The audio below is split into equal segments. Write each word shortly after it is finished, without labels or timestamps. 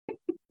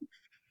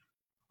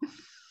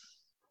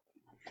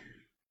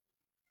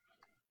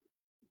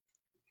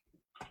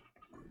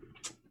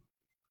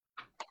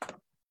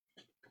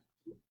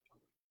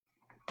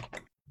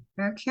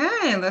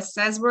Okay, this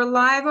says we're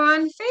live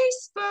on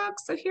Facebook.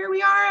 So here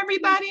we are,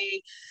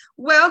 everybody.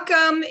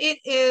 Welcome. It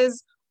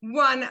is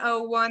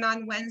 1:01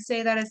 on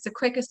Wednesday. That is the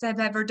quickest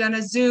I've ever done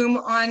a Zoom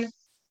on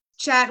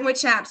Chatting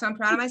with Chap. So I'm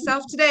proud of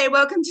myself today.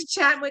 Welcome to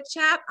Chatting with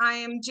Chap. I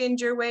am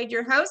Ginger Wade,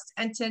 your host.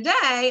 And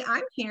today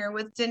I'm here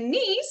with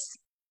Denise.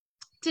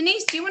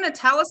 Denise, do you want to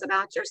tell us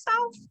about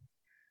yourself?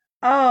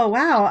 Oh,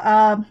 wow.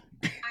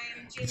 I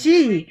am Ginger Wade,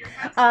 Gee, your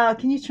host.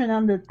 can you turn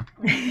on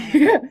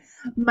the?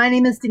 My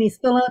name is Denise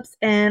Phillips,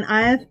 and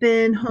I've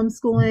been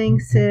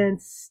homeschooling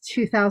since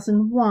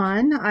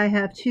 2001. I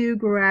have two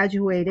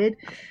graduated,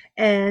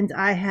 and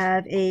I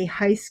have a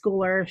high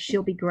schooler.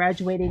 She'll be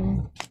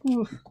graduating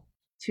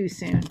too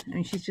soon. I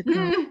mean, she's just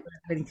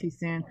graduating too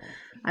soon.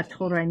 I've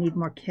told her I need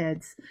more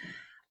kids.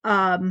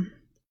 Um,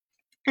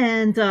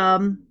 and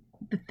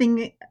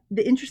the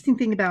interesting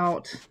thing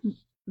about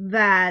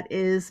that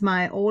is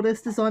my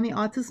oldest is on the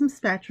autism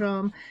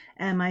spectrum,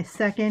 and my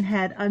second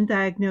had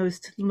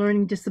undiagnosed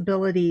learning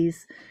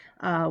disabilities.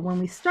 When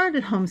we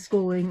started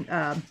homeschooling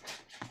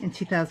in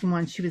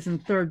 2001, she was in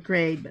third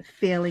grade but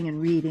failing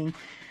in reading.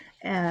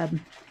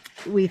 Um,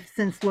 we've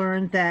since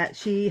learned that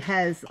she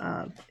has,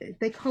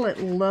 they call it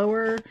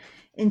lower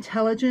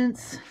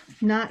intelligence,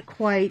 not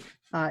quite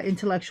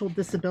intellectual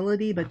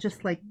disability, but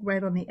just like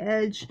right on the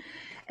edge,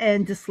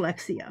 and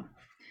dyslexia.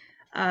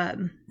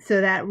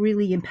 So that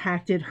really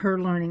impacted her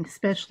learning,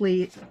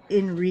 especially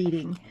in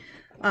reading.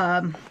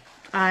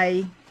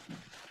 I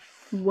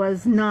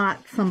was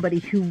not somebody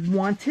who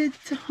wanted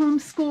to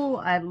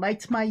homeschool. I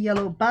liked my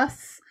yellow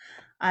bus.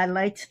 I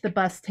liked the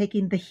bus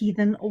taking the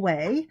heathen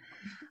away.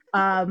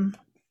 Um,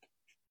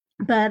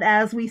 but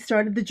as we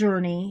started the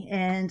journey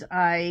and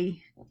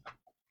I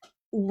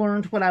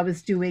learned what I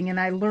was doing and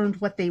I learned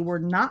what they were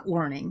not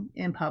learning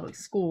in public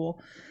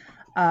school,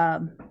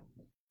 um,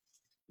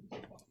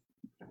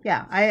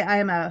 yeah, I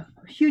am a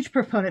huge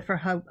proponent for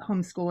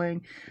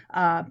homeschooling,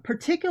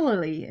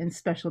 particularly in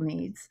special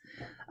needs.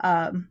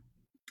 Um,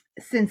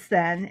 since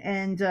then,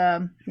 and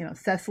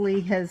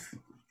Cecily has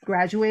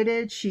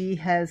graduated. She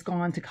has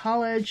gone to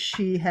college.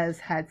 She has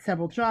had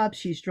several jobs.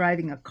 She's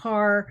driving a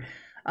car,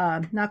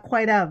 not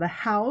quite out of the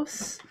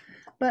house,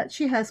 but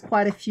she has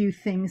quite a few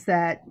things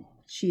that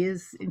she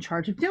is in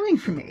charge of doing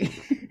for me.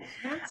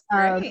 That's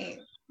um, great.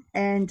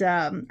 and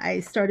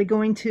I started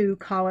going to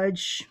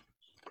college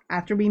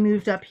after we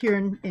moved up here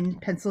in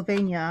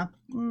Pennsylvania.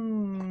 I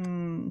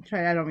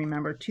don't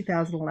remember,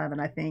 2011,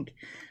 I think.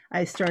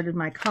 I started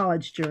my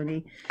college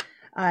journey.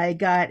 I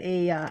got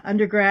a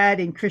undergrad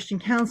in Christian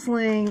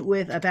counseling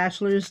with a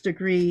bachelor's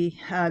degree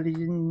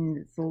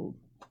in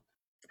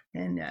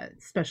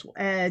special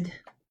ed,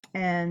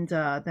 and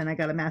then I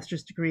got a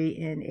master's degree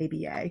in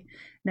ABA, and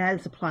that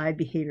is applied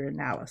behavior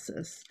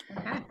analysis.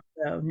 Okay.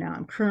 So now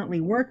I'm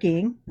currently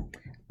working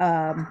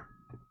um,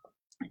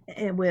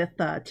 with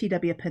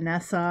TW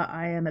Panessa.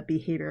 I am a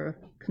behavior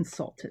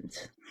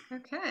consultant.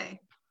 Okay.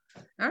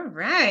 All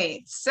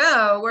right.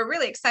 So we're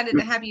really excited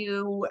to have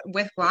you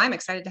well, I'm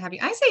excited to have you.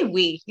 I say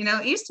we,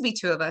 it used to be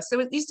two of us. So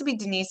it used to be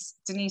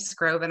Denise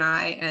Grove and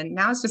I, and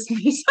now it's just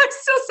me. So I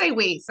still say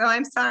we. So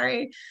I'm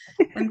sorry.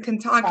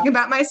 Talking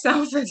about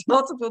myself as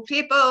multiple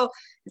people.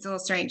 It's a little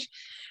strange.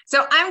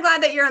 So I'm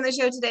glad that you're on the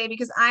show today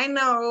because I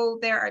know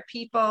there are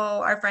people,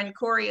 our friend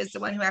Corey is the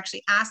one who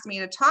actually asked me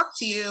to talk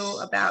to you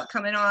about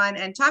coming on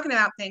and talking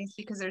about things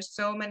because there's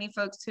so many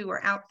folks who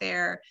are out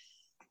there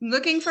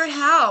looking for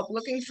help,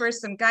 looking for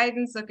some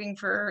guidance, looking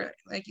for,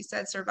 like you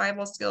said,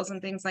 survival skills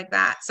and things like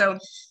that. So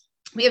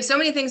we have so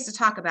many things to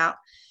talk about.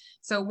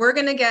 So we're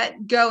going to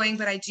get going,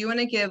 but I do want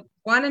to give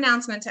one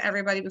announcement to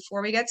everybody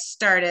before we get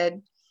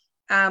started.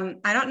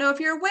 I don't know if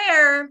you're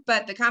aware,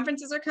 but the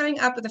conferences are coming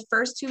up with the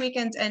first 2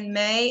 weekends in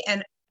May,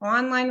 and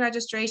online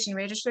registration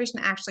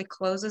actually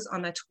closes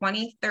on the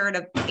 23rd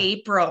of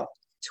April.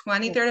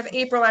 23rd of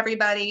April,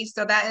 everybody.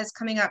 So that is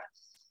coming up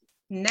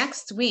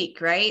next week,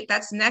 right?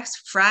 That's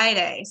next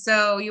Friday.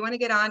 So you want to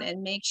get on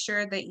and make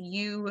sure that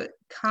you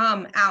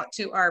come out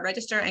to our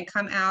register and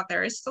come out.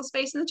 There is still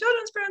space in the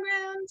children's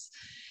programs.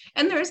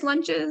 And there's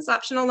lunches,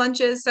 optional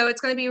lunches. So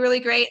it's going to be really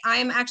great.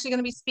 I'm actually going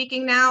to be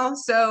speaking now.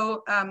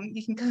 So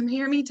you can come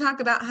hear me talk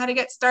about how to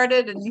get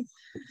started and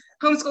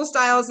homeschool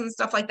styles and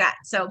stuff like that.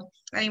 So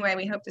anyway,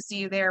 we hope to see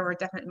you there. We're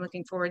definitely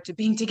looking forward to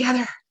being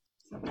together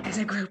as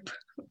a group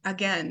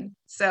again.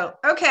 So,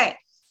 okay.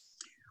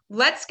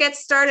 Let's get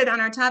started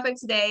on our topic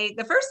today.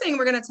 The first thing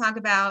we're going to talk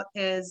about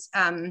is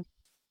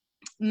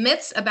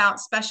myths about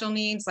special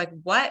needs. Like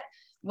what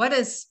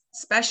does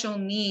special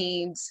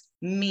needs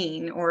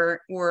mean?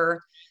 Or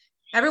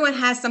everyone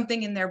has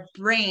something in their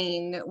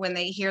brain when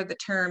they hear the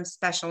term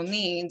special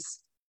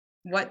needs.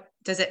 What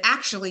does it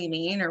actually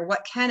mean, or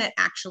what can it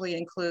actually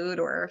include,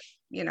 or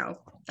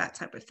that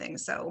type of thing.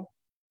 So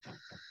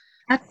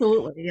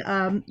Absolutely.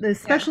 The yeah.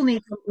 special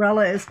needs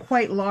umbrella is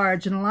quite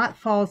large and a lot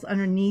falls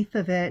underneath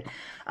of it.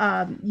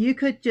 You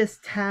could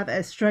just have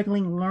a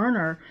struggling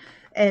learner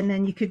and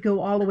then you could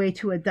go all the way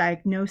to a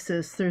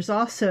diagnosis. There's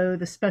also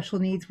the special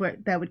needs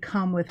that would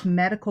come with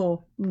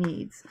medical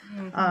needs.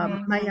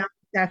 Mm-hmm. My young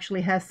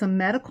actually has some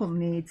medical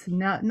needs,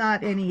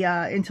 not any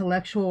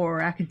intellectual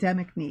or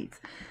academic needs,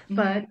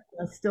 but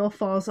still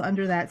falls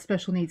under that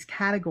special needs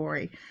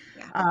category.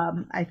 Yeah.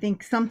 I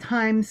think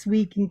sometimes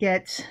we can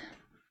get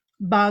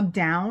bogged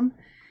down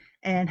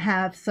and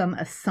have some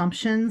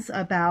assumptions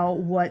about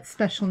what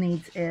special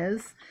needs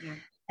is. Yeah.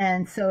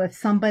 And so if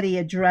somebody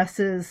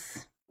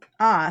addresses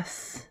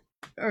us,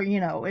 or,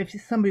 if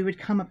somebody would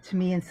come up to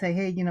me and say,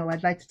 hey,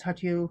 I'd like to talk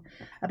to you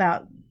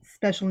about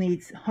special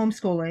needs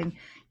homeschooling,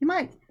 you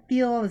might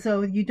feel as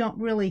though you don't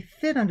really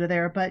fit under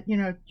there, but,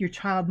 your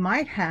child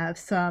might have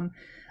some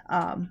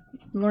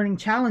learning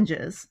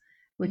challenges,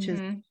 which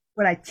is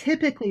what I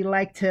typically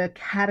like to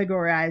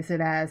categorize it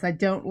as. I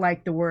don't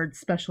like the word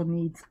special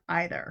needs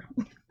either.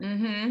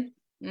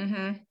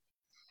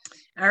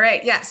 All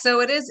right. Yeah.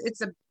 So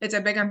it's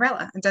a big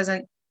umbrella. It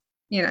doesn't,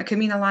 it can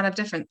mean a lot of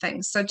different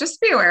things. So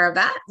just be aware of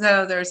that.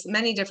 So there's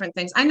many different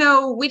things. I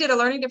know we did a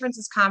Learning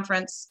Differences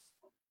conference.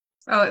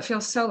 Oh, it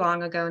feels so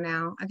long ago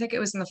now. I think it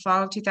was in the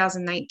fall of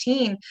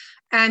 2019,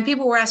 and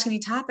people were asking me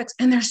topics,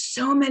 and there's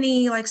so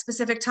many like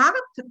specific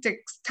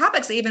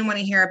topics they even want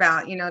to hear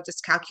about,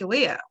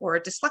 dyscalculia or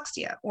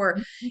dyslexia or,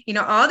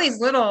 all these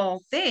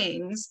little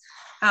things.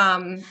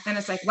 And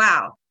it's like,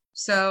 wow.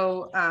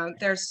 So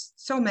there's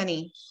so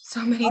many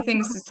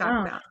things to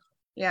talk about.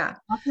 Yeah.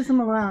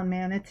 Autism alone,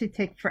 man, it'd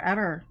take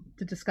forever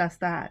to discuss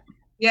that.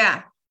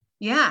 Yeah.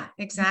 Yeah,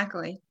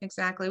 exactly.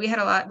 We had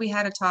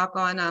a talk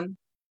on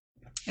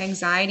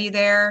anxiety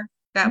there.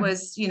 That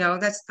was,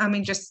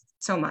 just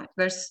so much.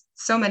 There's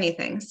so many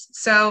things.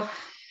 So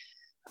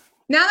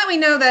now that we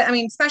know that,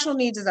 special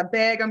needs is a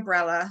big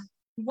umbrella,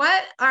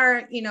 what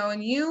are,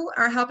 and you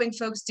are helping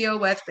folks deal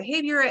with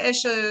behavioral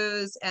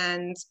issues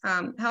and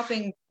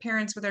helping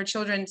parents with their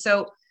children.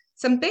 So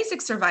some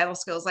basic survival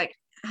skills, like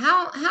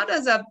how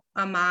does a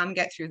mom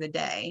get through the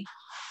day?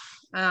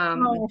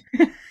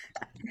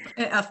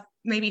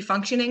 Maybe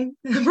functioning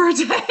for a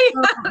day.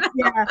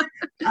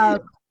 Yeah.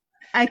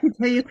 I can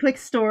tell you a quick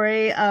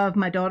story of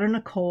my daughter,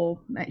 Nicole.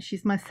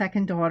 She's my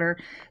second daughter.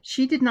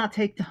 She did not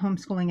take to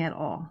homeschooling at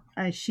all.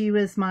 She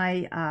was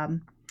my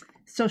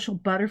social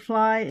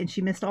butterfly, and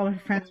she missed all her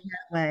friends in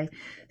that way.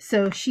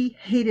 So she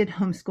hated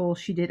homeschool.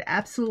 She did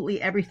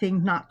absolutely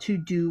everything not to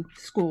do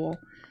school.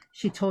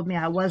 She told me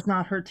I was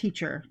not her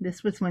teacher.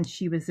 This was when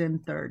she was in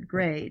third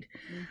grade.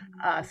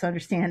 So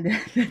understand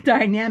the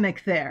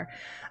dynamic there.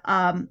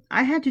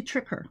 I had to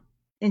trick her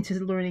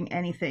into learning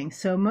anything.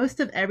 So most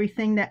of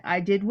everything that I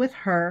did with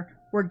her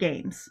were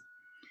games.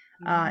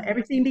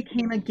 Everything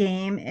became a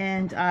game,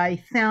 and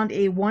I found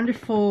a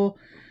wonderful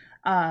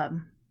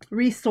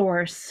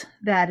resource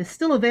that is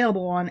still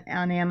available on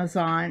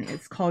Amazon.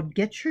 It's called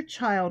Get Your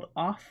Child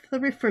Off the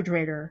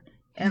Refrigerator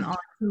and On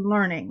to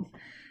Learning.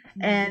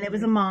 And it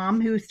was a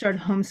mom who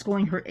started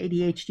homeschooling her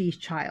ADHD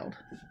child.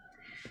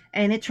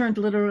 And it turned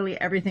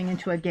literally everything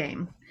into a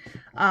game.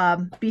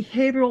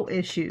 Behavioral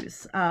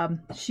issues.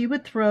 She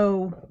would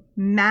throw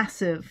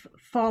massive,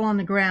 fall on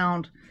the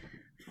ground,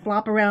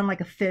 flop around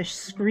like a fish,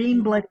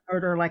 scream bloody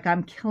murder like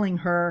I'm killing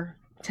her,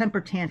 temper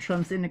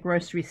tantrums in the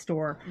grocery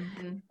store.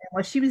 And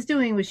what she was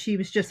doing was she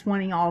was just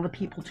wanting all the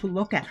people to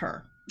look at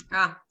her.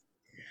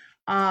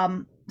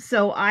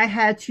 So I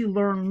had to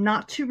learn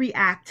not to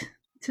react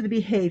to the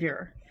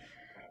behavior.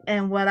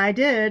 And what I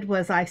did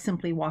was I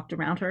simply walked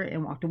around her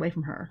and walked away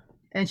from her.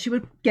 And she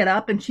would get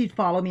up and she'd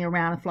follow me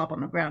around and flop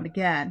on the ground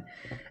again.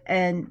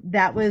 And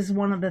that was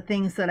one of the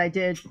things that I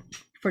did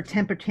for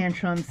temper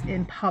tantrums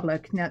in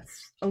public. Now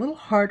it's a little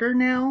harder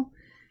now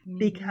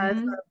because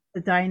of the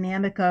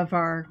dynamic of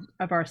our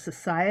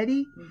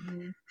society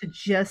to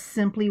just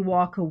simply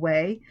walk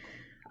away.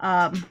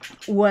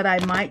 What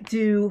I might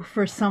do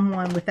for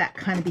someone with that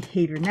kind of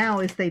behavior now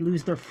is they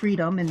lose their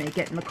freedom and they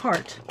get in the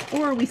cart,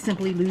 or we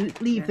simply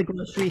leave the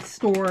grocery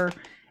store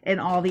and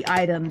all the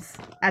items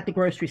at the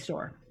grocery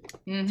store.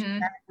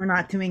 We're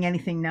not doing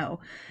anything,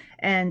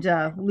 and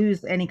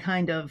lose any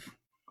kind of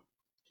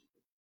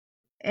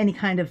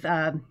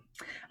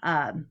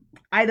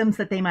items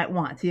that they might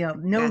want.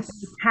 No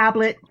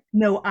tablet,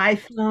 no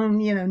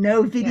iPhone,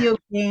 no video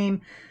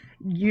game.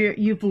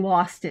 You've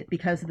lost it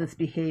because of this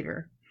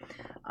behavior.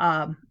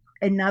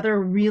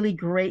 Another really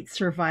great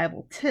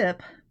survival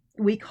tip,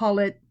 we call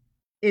it,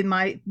 in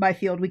my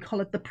field, we call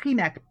it the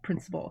PREMAC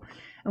principle.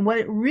 And what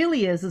it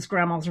really is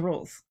grandma's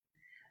rules.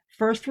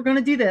 First, we're going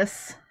to do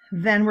this,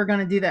 then we're going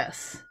to do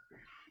this.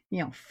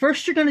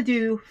 First you're going to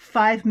do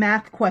 5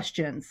 math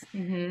questions.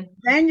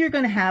 Then you're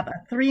going to have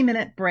a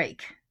 3-minute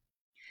break.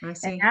 I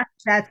see. And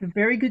that's a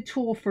very good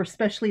tool for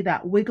especially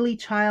that wiggly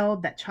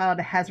child, that child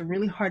that has a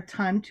really hard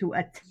time to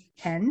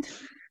attend.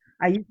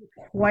 I use it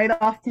quite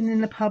often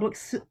in the public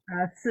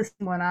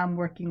system when I'm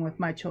working with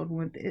my children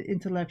with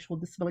intellectual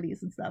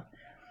disabilities and stuff.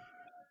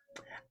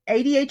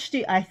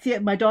 ADHD, I see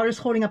it. My daughter's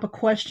holding up a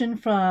question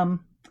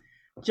from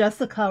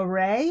Jessica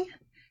Ray.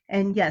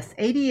 And yes,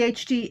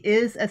 ADHD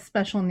is a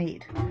special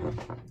need.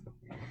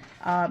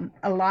 A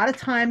lot of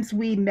times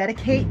we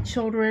medicate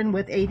children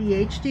with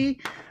ADHD.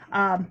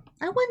 I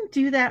wouldn't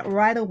do that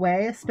right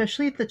away,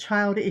 especially if the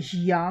child is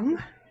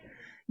young.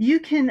 you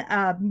can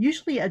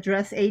usually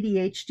address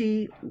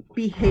ADHD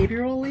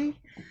behaviorally.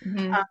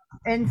 Mm-hmm. Uh,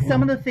 and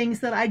some of the things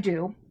that I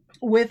do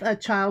with a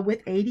child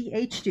with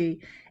ADHD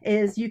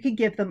is you could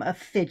give them a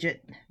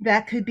fidget.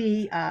 That could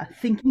be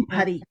thinking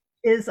putty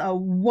is a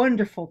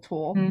wonderful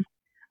tool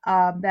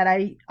Mm-hmm. that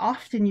I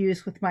often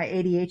use with my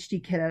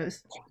ADHD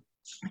kiddos.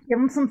 Give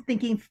them some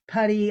thinking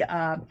putty,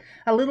 a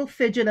little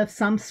fidget of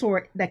some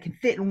sort that can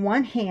fit in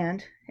one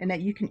hand and that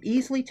you can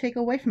easily take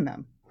away from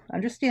them.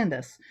 Understand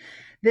this.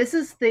 This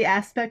is the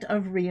aspect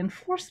of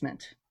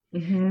reinforcement.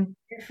 Mm-hmm.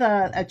 If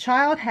a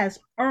child has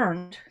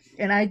earned,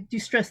 and I do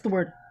stress the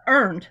word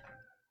earned,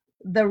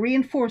 the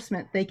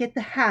reinforcement, they get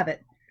to have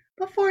it,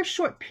 but for a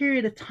short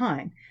period of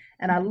time.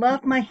 And I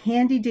love my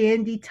handy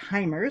dandy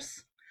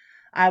timers.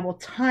 I will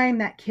time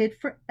that kid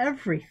for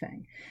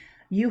everything.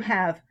 You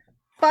have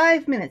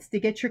 5 minutes to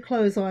get your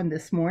clothes on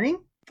this morning.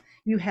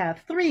 You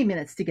have 3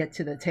 minutes to get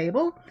to the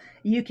table.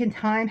 You can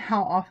time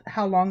how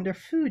long their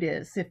food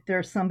is. If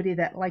there's somebody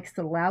that likes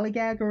to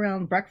lollygag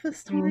around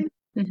breakfast time,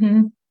 Mm-hmm.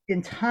 you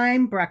can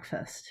time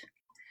breakfast.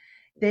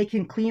 They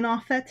can clean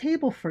off that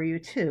table for you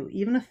too.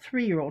 Even a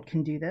 3-year-old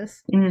can do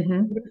this.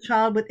 Mm-hmm. A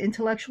child with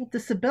intellectual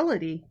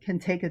disability can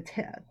take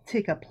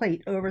a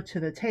plate over to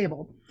the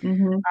table.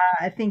 Mm-hmm.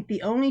 I think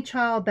the only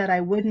child that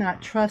I would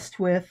not trust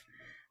with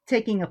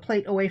taking a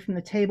plate away from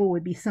the table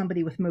would be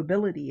somebody with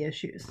mobility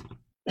issues.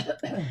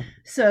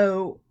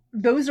 So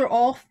those are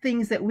all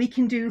things that we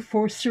can do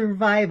for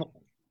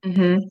survival.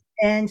 Mm-hmm.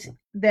 And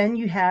then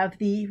you have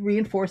the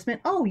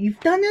reinforcement. Oh, you've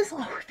done this?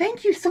 Oh,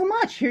 thank you so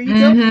much. Here you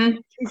go. Mm-hmm.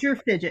 Here's your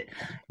fidget.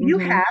 You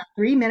Mm-hmm. have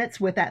 3 minutes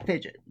with that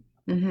fidget.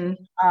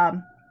 Mm-hmm.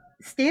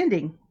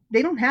 Standing,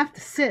 they don't have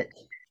to sit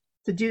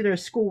to do their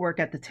schoolwork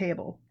at the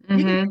table. You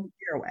can Mm-hmm. put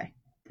your away.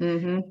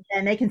 Mm-hmm.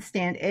 And they can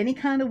stand any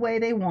kind of way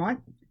they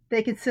want.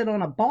 They can sit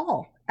on a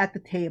ball at the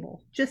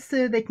table just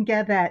so they can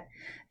get that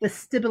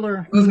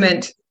vestibular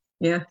Movement.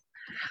 Yeah.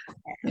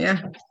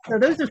 Yeah. So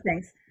those are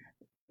things.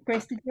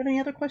 Grace, did you have any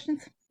other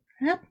questions?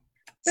 Yep.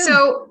 Boom.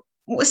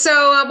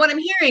 So what I'm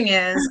hearing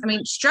is, I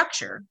mean,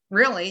 structure,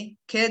 really.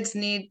 Kids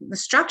need the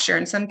structure,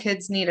 and some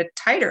kids need a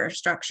tighter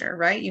structure,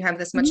 right? You have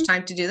this much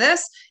time to do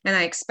this, and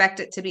I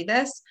expect it to be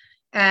this.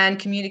 And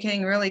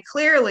communicating really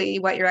clearly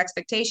what your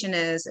expectation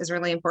is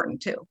really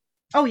important too,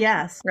 Oh,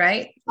 yes.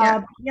 right?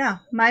 Yeah. Yeah.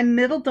 My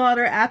middle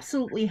daughter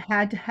absolutely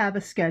had to have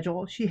a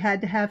schedule. She had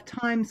to have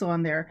times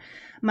on there.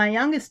 My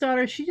youngest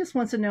daughter, she just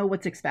wants to know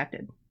what's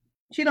expected.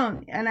 She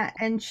don't,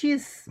 and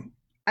she's,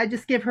 I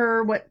just give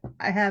her what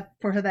I have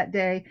for her that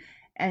day,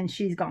 and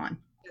she's gone.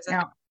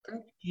 Now,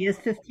 she is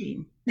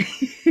 15.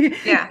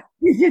 Yeah.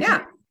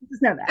 Yeah.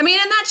 Just know that. I mean,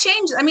 and that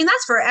changes. I mean,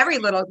 that's for every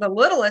the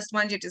littlest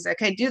ones. You just say,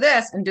 okay, do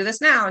this and do this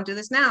now and do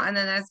this now. And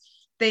then as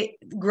they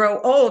grow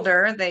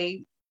older,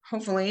 they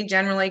hopefully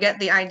generally get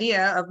the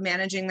idea of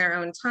managing their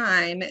own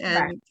time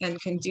and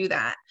can do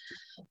that.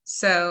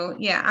 So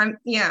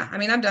I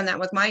mean, I've done that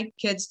with my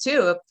kids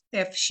too.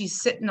 If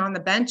she's sitting on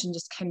the bench and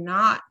just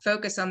cannot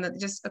focus on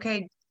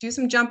okay, do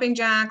some jumping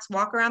jacks,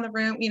 walk around the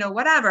room,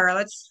 whatever.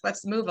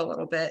 Let's move a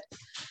little bit.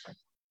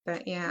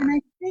 But yeah.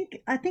 And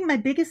I think my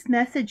biggest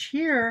message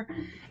here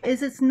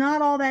is it's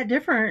not all that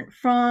different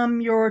from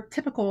your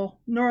typical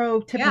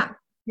neurotypical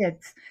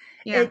kids.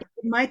 Yeah. It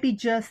might be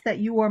just that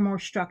you are more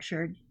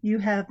structured. You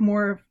have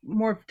more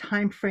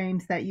time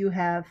frames that you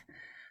have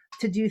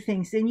to do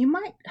things, and you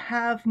might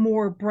have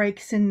more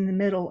breaks in the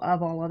middle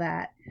of all of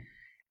that.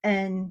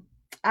 And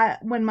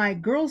when my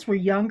girls were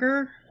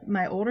younger,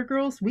 my older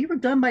girls, we were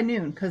done by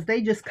noon because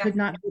they just could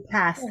not go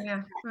past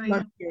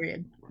lunch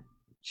period.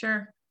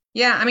 Sure.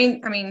 Yeah. I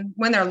mean,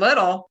 when they're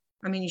little,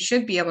 I mean, you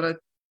should be able to,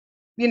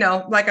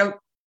 like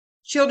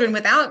children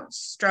without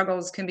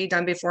struggles can be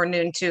done before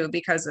noon too,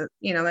 because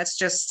that's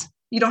just,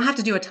 you don't have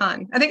to do a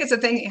ton. I think it's a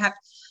thing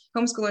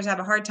homeschoolers have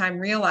a hard time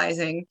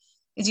realizing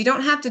is you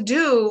don't have to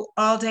do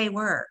all day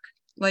work,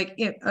 like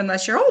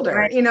unless you're older,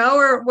 right.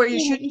 Or where you're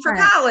shooting for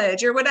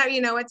college or whatever,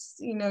 it's,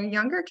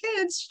 younger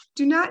kids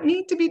do not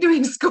need to be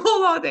doing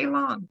school all day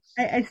long.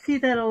 I see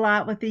that a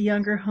lot with the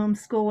younger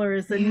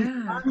homeschoolers, and these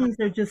mommies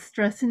are just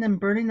stressing and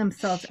burning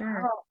themselves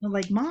out. They're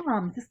like,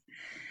 Mom, just,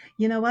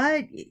 you know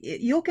what?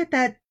 You'll get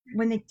that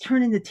when they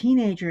turn into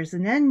teenagers,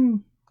 and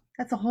then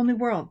that's a whole new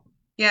world.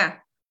 Yeah.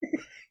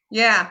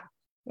 Yeah.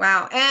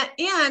 Wow.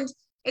 And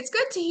it's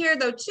good to hear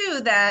though,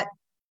 too, that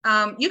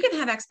you can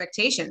have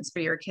expectations for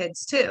your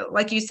kids too.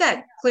 Like you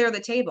said, clear the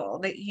table,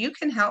 that you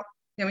can help.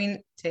 I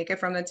mean, take it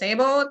from the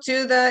table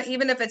to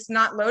even if it's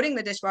not loading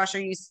the dishwasher,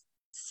 you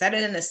set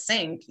it in the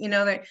sink,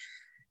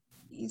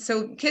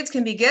 so kids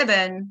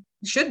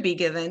should be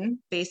given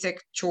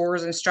basic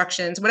chores,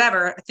 instructions,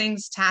 whatever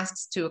things,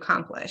 tasks to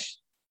accomplish.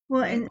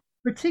 Well, and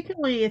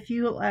particularly if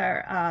you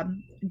are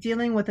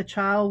dealing with a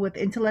child with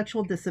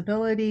intellectual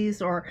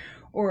disabilities or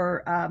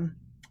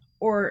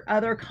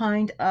other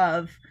kind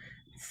of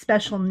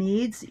special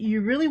needs, you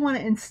really want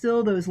to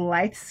instill those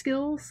life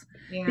skills.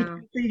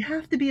 Because they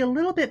have to be a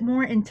little bit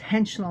more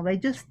intentional. They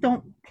just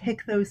don't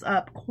pick those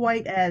up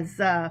quite as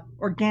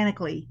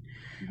organically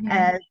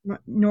as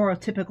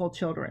neurotypical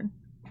children.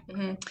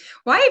 Well,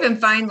 I even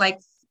find like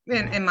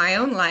in my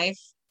own life,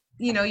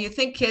 you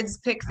think kids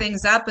pick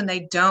things up and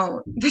they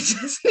don't. They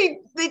just need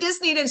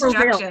For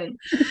real. instruction.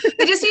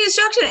 They just need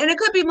instruction. And it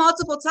could be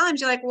multiple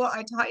times. You're like, well,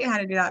 I taught you how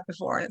to do that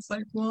before. And it's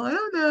like, well, I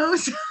don't know.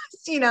 So,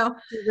 you know,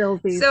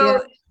 Realsies, yeah.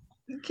 so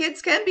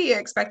kids can be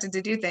expected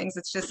to do things.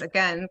 It's just,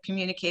 again,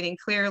 communicating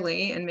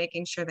clearly and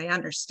making sure they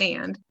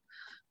understand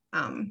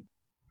um,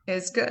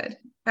 is good.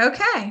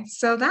 Okay.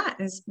 So that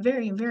is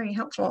very, very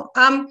helpful.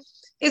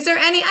 Is there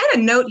any, I had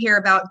a note here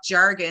about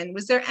jargon.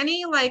 Was there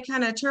any like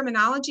kind of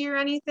terminology or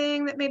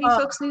anything that maybe Uh,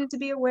 folks needed to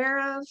be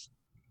aware of?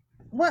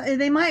 well,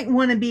 they might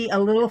want to be a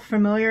little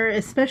familiar,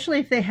 especially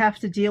if they have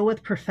to deal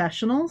with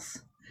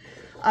professionals.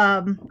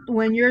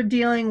 When you're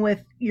dealing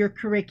with your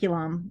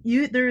curriculum,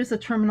 there is a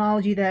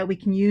terminology that we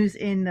can use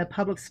in the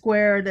public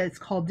square that's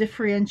called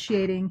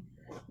differentiating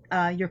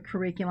your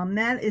curriculum.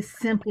 That is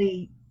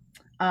simply,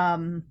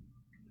 um,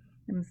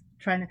 I'm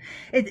trying to,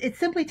 it's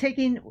simply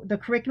taking the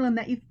curriculum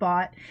that you've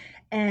bought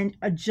and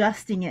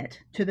adjusting it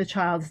to the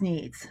child's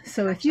needs.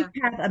 So if you Gotcha.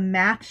 have a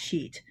math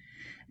sheet,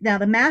 now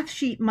the math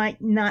sheet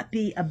might not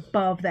be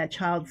above that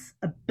child's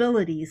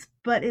abilities,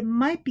 but it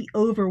might be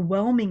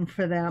overwhelming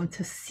for them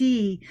to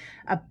see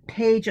a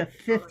page of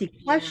Oh, 50 yeah,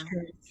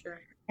 questions, sure.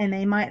 and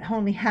they might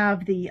only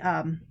have the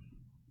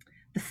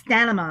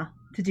stamina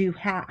to do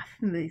half.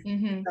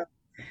 Mm-hmm.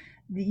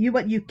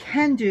 What you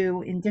can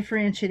do in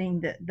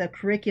differentiating the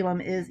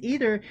curriculum is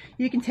either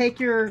you can take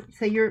your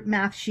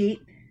math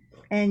sheet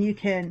and you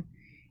can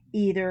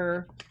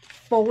either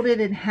fold it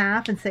in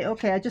half and say,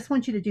 okay, I just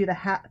want you to do the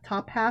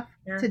top half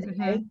Sure. today,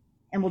 Mm-hmm.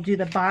 and we'll do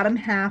the bottom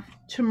half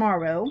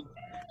tomorrow.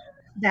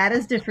 That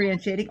is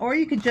differentiating. Or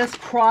you could just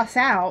cross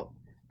out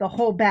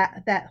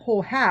that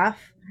whole half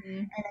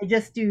and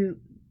just do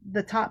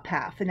the top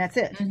half, and that's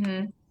it.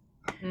 Mm-hmm.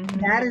 Mm-hmm.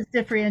 That is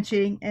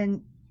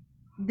differentiating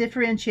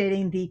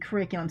the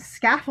curriculum.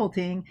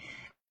 Scaffolding,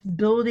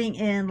 building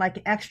in like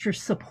extra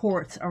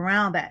supports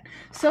around that.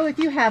 So if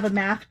you have a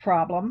math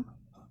problem,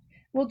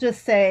 we'll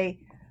just say,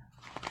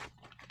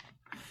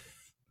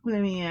 let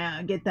me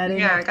get that in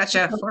Yeah, there. I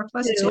gotcha. 4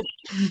 plus 2.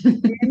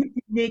 Two. Then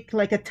make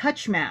like a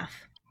touch math.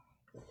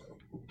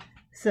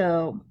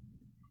 So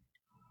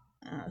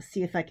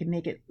see if I can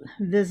make it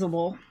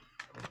visible.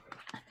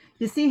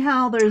 You see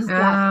how there's dots in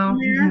Oh,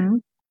 there? mm-hmm.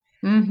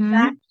 Mm-hmm.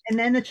 And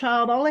then the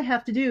child, all they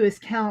have to do is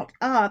count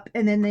up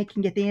and then they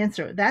can get the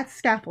answer. That's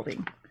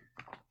scaffolding.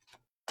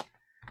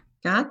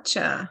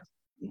 Gotcha.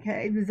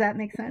 Okay, does that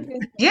make sense?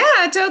 Yeah,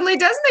 it totally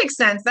does make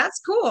sense. That's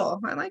cool.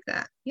 I like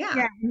that. Yeah.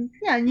 Yeah,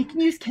 yeah, and you can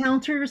use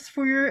counters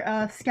for your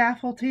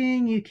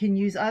scaffolding. You can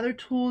use other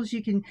tools.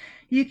 You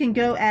can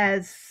go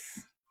as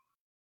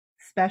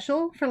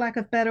special, for lack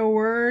of a better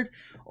word,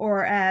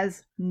 or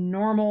as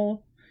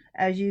normal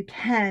as you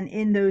can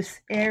in those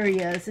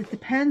areas. It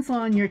depends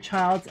on your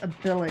child's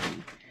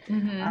ability.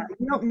 Mm-hmm.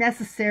 You don't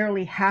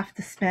necessarily have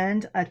to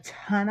spend a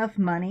ton of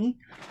money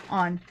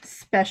on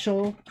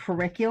special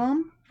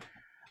curriculum.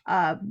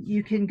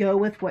 You can go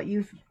with what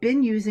you've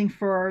been using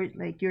for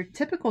like your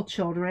typical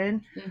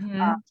children, uh,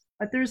 Mm-hmm.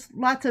 but there's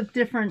lots of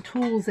different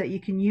tools that you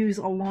can use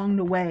along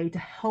the way to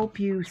help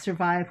you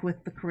survive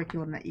with the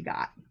curriculum that you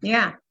got.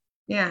 Yeah.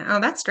 Yeah.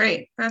 Oh, that's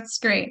great. That's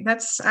great.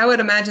 I would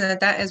imagine that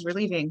that is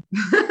relieving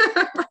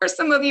for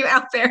some of you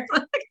out there.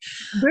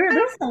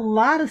 There's a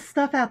lot of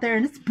stuff out there,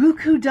 and it's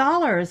buku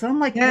dollars. I'm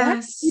like, why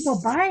are people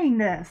Yes. buying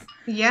this?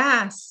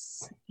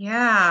 Yes.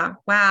 Yeah.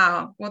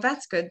 Wow. Well,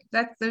 that's good.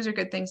 Those are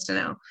good things to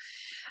know.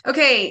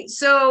 Okay,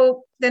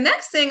 so the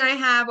next thing I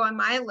have on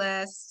my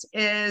list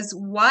is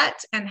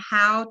what and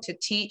how to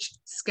teach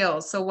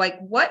skills. So like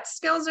what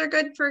skills are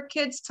good for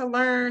kids to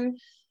learn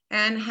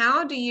and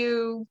how do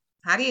you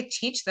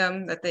teach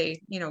them that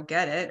they,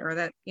 get it or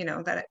that,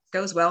 that it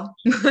goes well?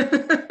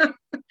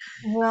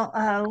 Well,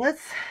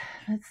 let's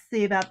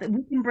see about that.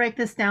 We can break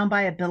this down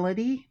by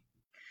ability.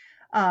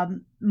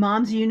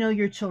 Moms, you know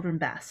your children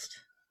best.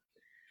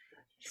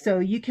 So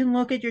you can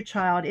look at your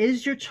child.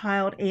 Is your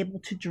child able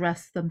to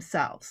dress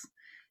themselves?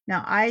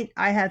 Now, I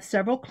have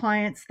several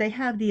clients. They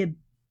have the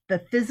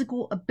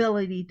physical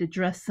ability to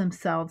dress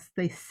themselves.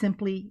 They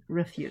simply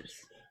refuse.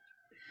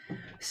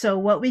 So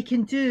what we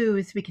can do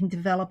is we can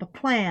develop a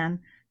plan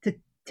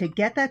to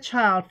get that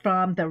child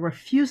from the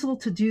refusal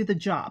to do the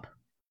job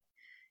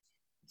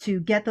to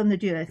get them to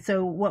do it.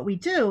 So what we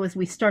do is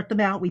we start them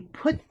out. We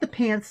put the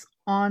pants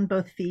on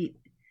both feet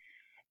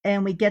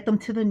and we get them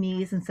to the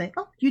knees and say,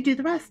 "Oh, you do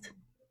the rest."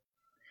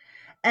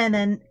 And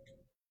then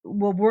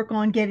we'll work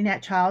on getting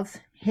that child's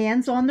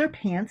hands on their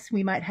pants.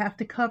 We might have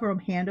to cover them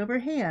hand over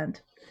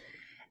hand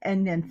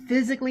and then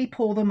physically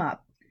pull them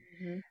up.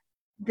 Mhm.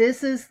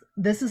 This is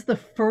the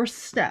first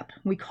step.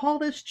 We call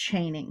this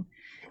chaining.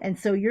 And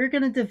so you're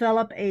going to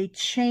develop a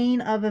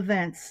chain of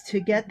events to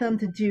get them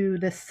to do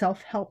the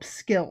self-help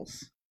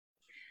skills.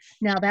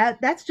 Now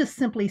that's just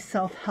simply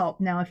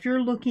self-help. Now if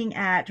you're looking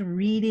at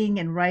reading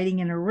and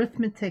writing and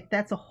arithmetic,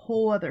 that's a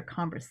whole other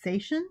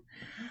conversation.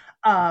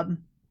 Um,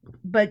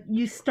 but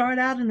you start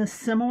out in a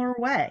similar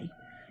way.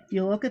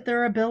 You look at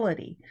their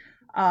ability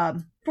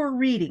for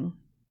reading,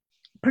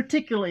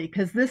 particularly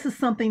because this is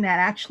something that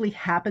actually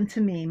happened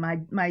to me.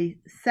 My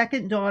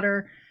second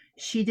daughter,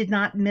 she did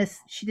not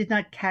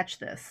catch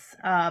this.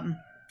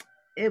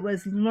 It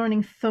was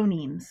learning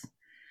phonemes.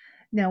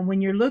 Now,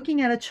 when you're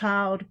looking at a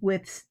child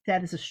with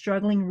that is a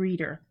struggling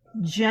reader,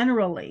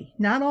 generally,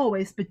 not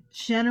always, but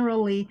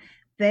generally,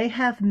 they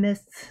have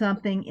missed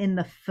something in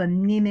the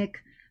phonemic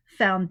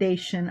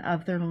foundation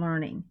of their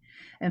learning.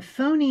 And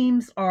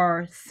phonemes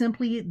are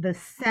simply the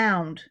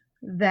sound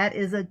that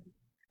is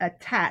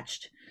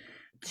attached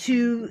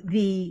to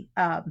the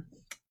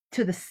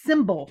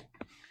symbol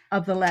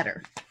of the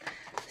letter.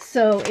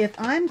 So if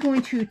I'm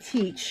going to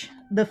teach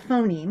the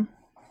phoneme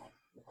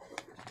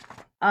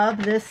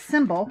of this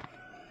symbol,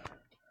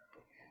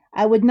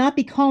 I would not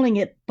be calling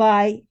it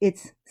by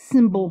its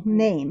symbol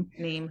name.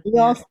 We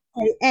all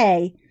say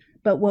A,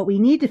 but what we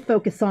need to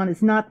focus on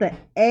is not the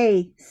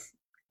A.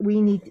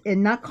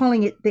 And not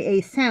calling it the A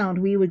sound,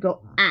 we would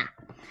go ah.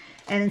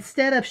 And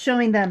instead of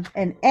showing them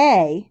an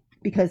A,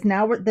 because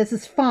now this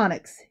is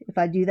phonics, if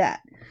I do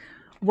that,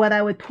 what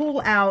I would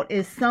pull out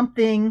is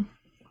something.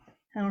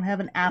 I don't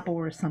have an apple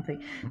or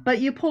something, but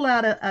you pull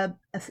out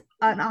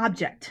an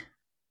object.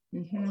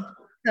 Mm-hmm.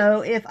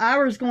 So if I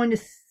was going to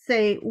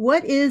say,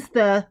 what is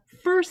the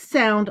first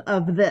sound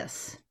of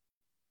this?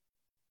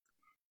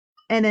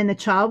 And then the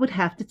child would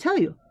have to tell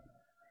you.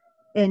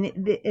 And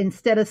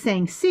instead of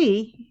saying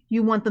C,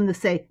 you want them to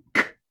say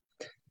K.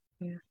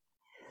 Yeah.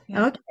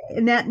 Yeah. Okay.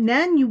 And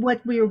then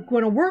what we are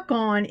going to work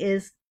on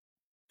is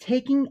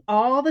taking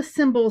all the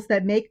symbols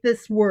that make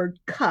this word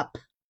cup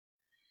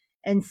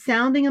and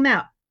sounding them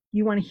out.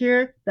 You want to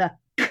hear the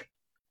K,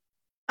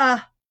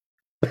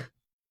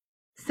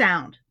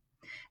 sound.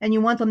 And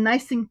you want them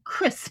nice and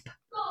crisp.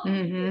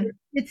 Mm-hmm.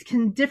 It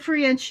can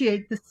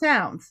differentiate the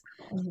sounds.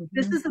 Mm-hmm.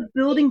 This is a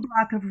building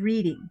block of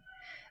reading.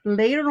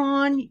 Later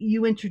on,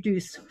 you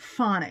introduce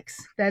phonics.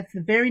 That's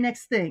the very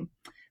next thing.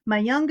 My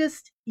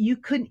youngest,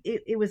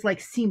 it was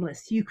like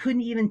seamless. You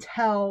couldn't even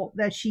tell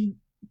that she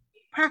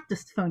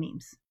practiced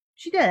phonemes.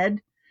 She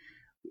did.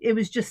 It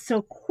was just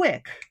so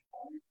quick.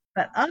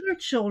 But other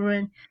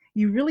children,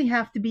 you really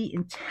have to be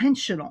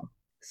intentional.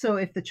 So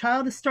if the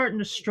child is starting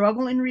to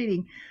struggle in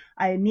reading,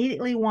 I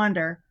immediately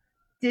wonder,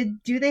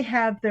 do they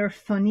have their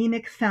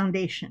phonemic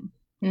foundation?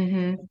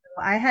 Mm-hmm.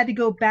 So I had to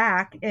go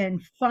back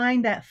and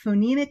find that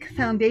phonemic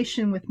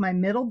foundation with my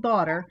middle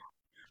daughter.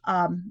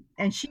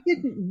 And she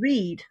didn't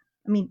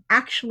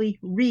actually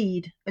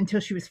read until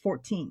she was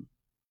 14.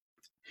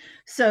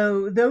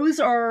 So those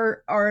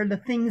are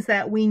the things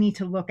that we need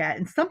to look at.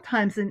 And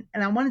sometimes, and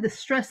I wanted to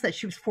stress that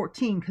she was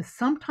 14, because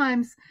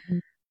sometimes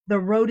the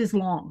road is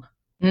long.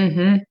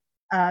 Mm-hmm.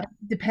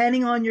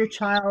 Depending on your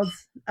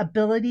child's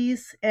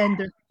abilities and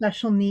their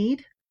special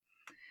need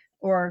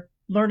or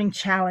learning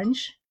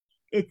challenge,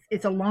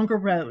 it's a longer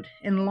road,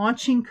 and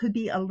launching could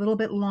be a little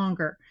bit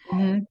longer.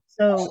 Mm-hmm.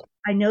 So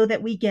I know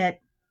that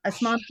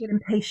us moms get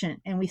impatient,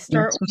 and we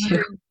start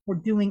we're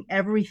doing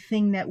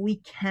everything that we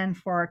can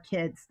for our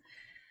kids.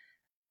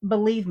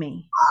 Believe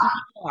me,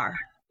 you are.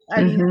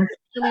 I mean, I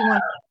really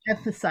want to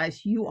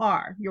emphasize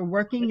you're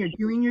working, you're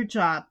doing your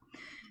job.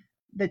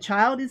 The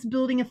child is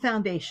building a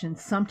foundation.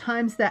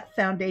 Sometimes that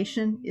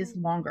foundation is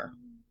longer.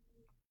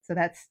 So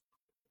that's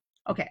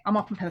okay. I'm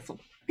off the pedestal.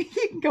 You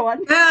can go on.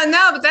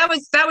 No, but that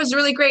was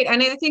really great.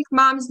 And I think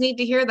moms need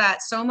to hear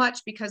that so much,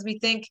 because we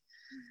think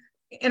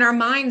in our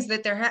minds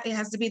that it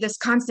has to be this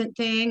constant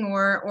thing,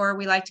 or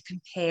we like to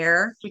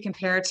compare. We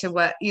compare to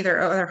what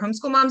either other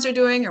homeschool moms are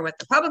doing, or what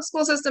the public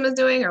school system is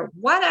doing, or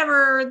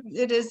whatever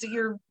it is that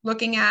you're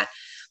looking at.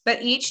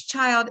 But each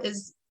child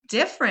is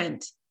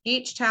different.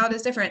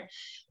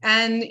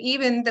 And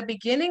even the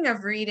beginning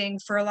of reading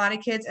for a lot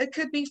of kids, it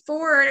could be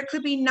 4, it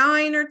could be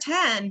 9 or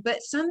 10,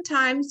 but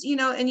sometimes,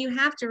 and you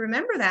have to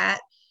remember that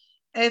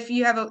if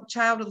you have a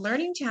child with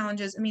learning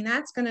challenges,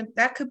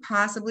 that could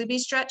possibly be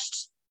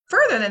stretched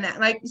further than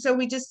that. So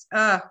we just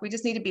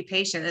need to be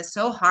patient. It's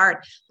so hard.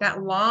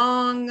 That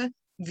long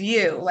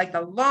view, like the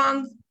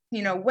long,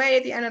 way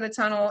at the end of the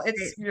tunnel,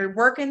 you're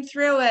working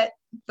through it,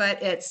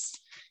 but it's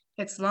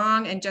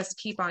long, and just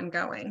keep on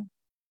going.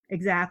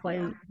 Exactly.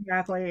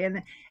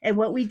 And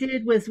what we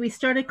did was we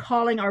started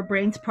calling our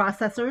brains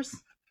processors.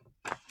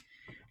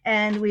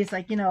 And we was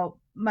like,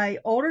 my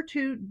older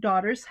 2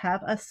 daughters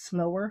have a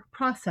slower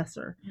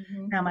processor.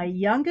 Mm-hmm. Now my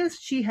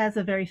youngest, she has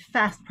a very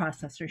fast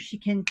processor. She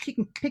can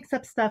picks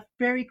up stuff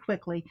very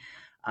quickly.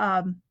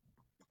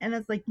 And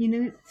it's like,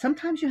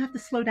 sometimes you have to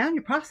slow down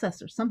your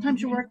processor. Sometimes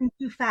mm-hmm. you're working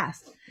too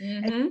fast.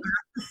 Mm-hmm. And you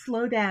have to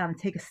slow down,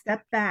 take a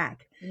step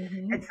back.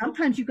 Mm-hmm. And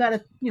sometimes you got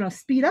to,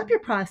 speed up your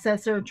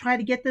processor and try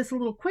to get this a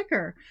little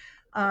quicker.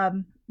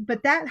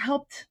 But that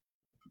helped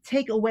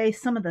take away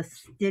some of the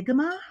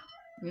stigma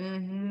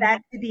mm-hmm.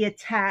 that could be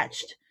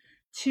attached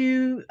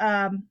to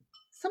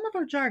some of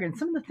our jargon,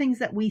 some of the things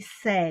that we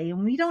say,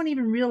 and we don't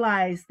even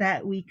realize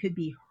that we could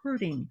be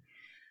hurting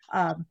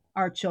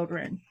our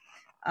children.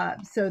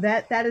 So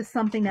that is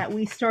something that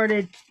we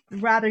started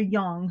rather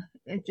young.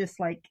 It's just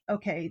like,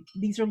 okay,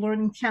 these are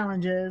learning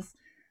challenges.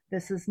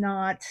 This is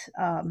not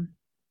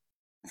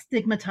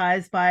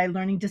stigmatized by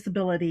learning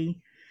disability.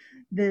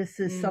 This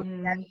is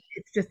something that Mm-hmm.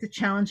 it's just a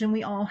challenge, and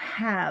we all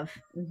have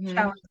Mm-hmm.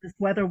 challenges,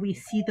 whether we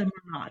see them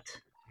or not.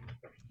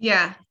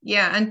 Yeah,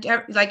 yeah. And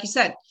like you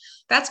said,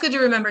 that's good to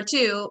remember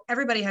too.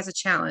 Everybody has a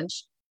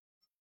challenge.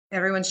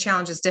 Everyone's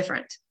challenge is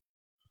different.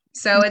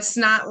 So it's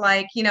not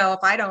like,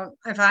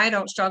 if I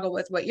don't struggle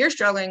with what you're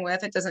struggling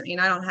with, it doesn't mean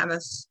I don't have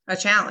a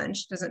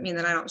challenge. Doesn't mean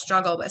that I don't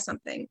struggle with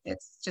something. It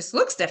just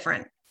looks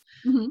different.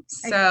 Mm-hmm.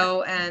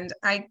 So, and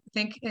I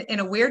think in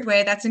a weird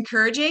way, that's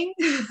encouraging.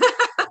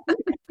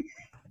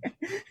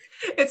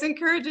 It's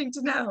encouraging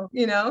to know,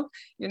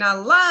 you're not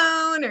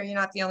alone, or you're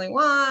not the only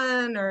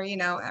one, or,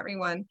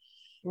 everyone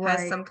has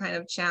Right. some kind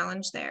of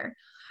challenge there.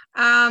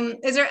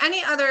 Is there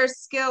any other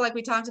skill, like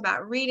we talked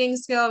about reading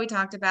skill, we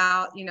talked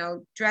about,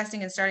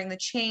 dressing and starting the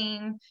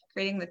chain,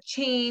 creating the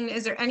chain.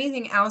 Is there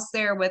anything else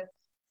there with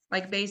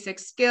like basic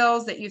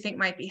skills that you think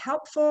might be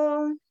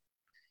helpful?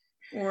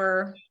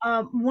 Or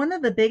One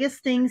of the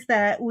biggest things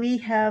that we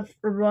have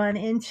run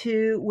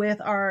into with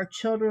our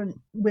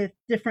children with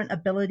different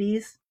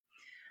abilities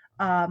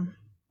um,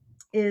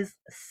 is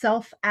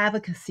self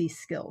advocacy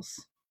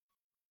skills.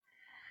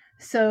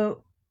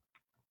 So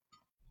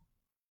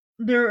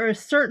there are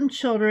certain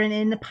children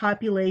in the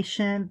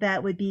population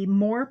that would be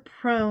more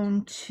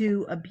prone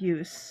to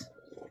abuse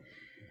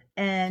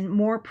and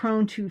more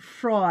prone to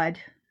fraud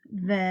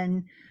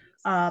than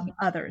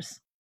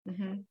others.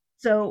 Mhm.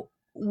 So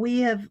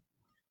we have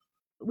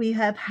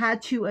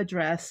had to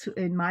address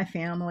in my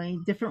family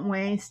different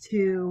ways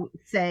to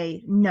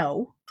say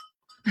no,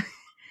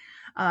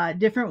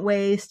 different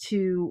ways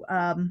to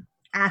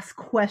ask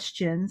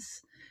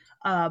questions,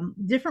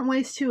 different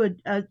ways to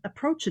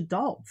approach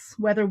adults,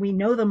 whether we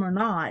know them or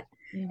not,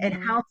 and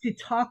Mhm. how to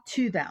talk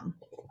to them.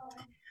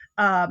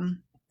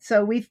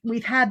 So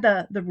we've had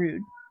the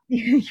rude.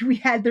 We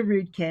had the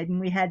rude kid, and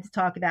we had to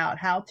talk about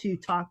how to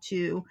talk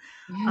to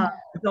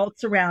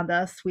adults around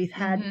us. We've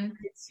had Mhm.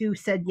 kids who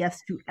said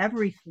yes to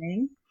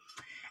everything,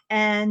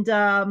 and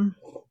I'm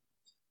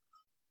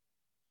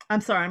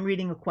sorry, I'm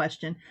reading a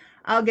question.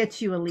 I'll get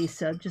to you,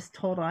 Elisa. Just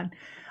hold on.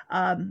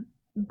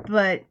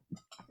 But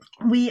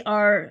we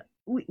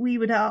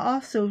would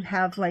also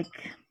have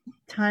like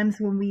times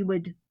when we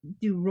would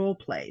do role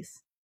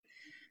plays.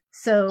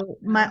 So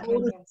my Okay.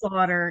 oldest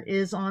daughter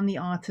is on the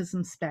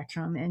autism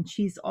spectrum, and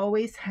she's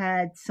always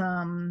had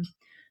some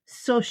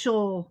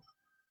social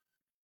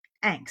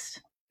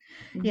angst.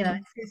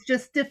 Mhm. It's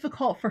just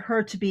difficult for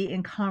her to be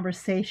in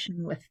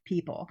conversation with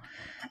people.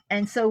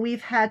 And so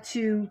we've had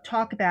to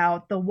talk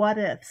about the what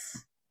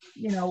ifs.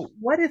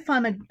 What if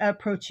I'm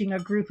approaching a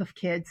group of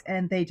kids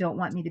and they don't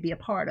want me to be a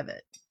part of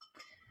it?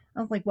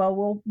 I was like,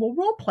 well, we'll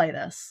role play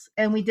this,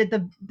 and we did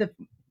the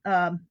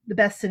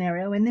best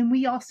scenario, and then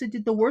we also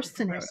did the worst Of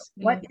scenario. course.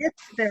 What Yeah. if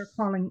they're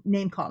calling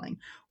name calling?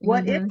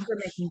 What if Mhm. they're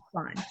making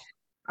fun?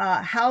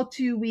 How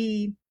do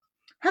we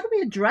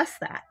address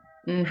that?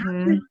 How do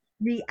Mhm. we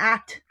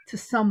react to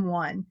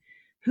someone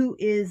who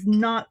is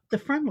not the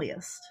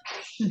friendliest?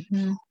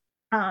 Mhm.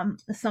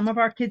 Some of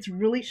our kids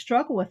really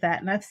struggle with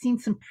that, and I've seen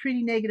some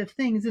pretty negative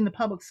things in the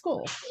public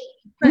school.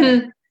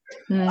 Mhm.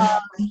 Mhm.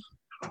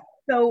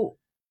 So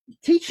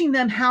teaching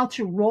them how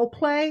to role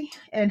play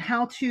and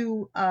how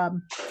to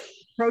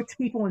approach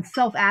people and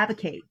self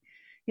advocate.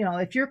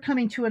 If you're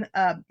coming to an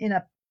in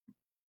a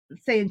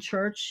say in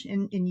church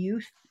in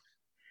youth,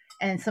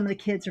 and some of the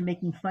kids are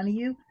making fun of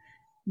you,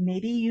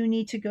 maybe you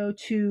need to go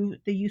to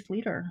the youth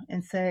leader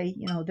and say,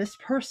 this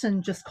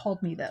person just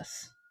called me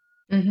this.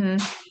 Mhm.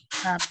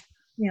 Um,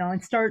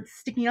 and start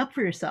sticking up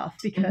for yourself,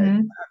 because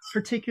Mhm.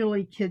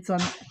 particularly kids on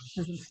the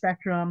autism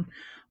spectrum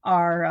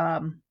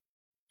are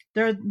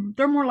they're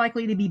they're more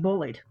likely to be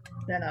bullied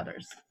than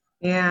others.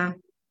 Yeah.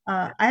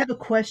 I have a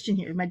question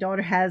here. My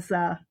daughter has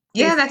Yeah,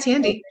 Facebook. that's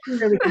handy.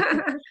 That we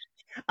can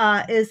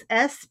see. Is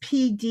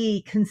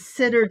SPD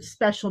considered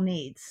special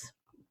needs?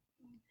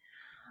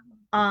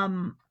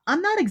 I'm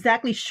not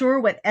exactly sure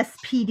what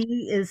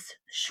SPD is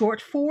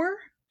short for.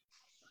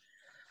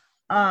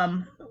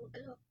 Um,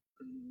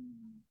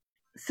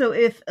 so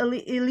if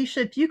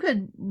Alicia, if you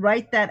could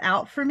write that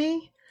out for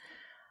me,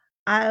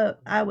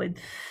 I would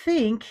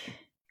think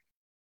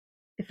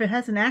if it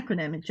has an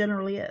acronym, it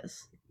generally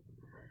is.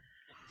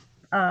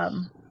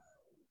 Um,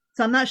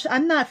 so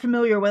I'm not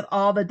familiar with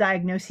all the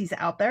diagnoses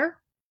out there,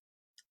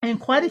 and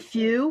quite a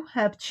few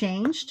have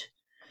changed.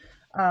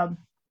 Um,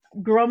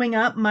 Growing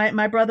up,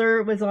 my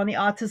brother was on the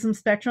autism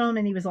spectrum,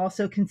 and he was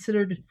also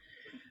considered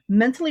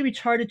mentally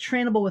retarded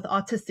trainable with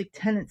autistic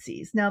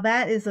tendencies. Now,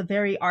 that is a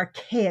very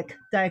archaic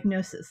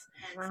diagnosis.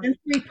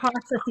 Sensory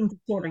processing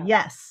disorder,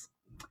 yes,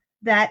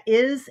 that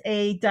is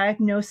a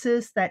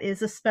diagnosis, that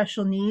is a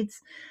special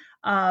needs.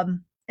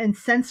 And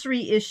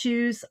sensory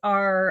issues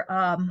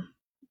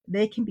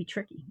they can be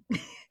tricky.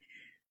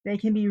 They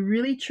can be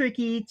really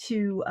tricky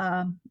to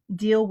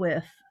deal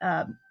with.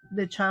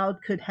 The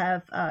child could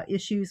have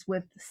issues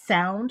with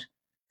sound,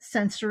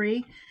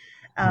 sensory.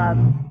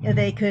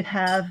 They could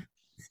have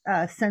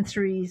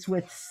sensories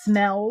with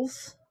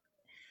smells,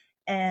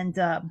 and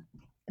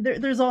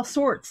there's all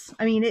sorts.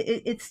 I mean,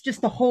 it's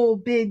just a whole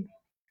big,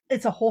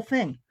 it's a whole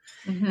thing.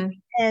 Mm-hmm.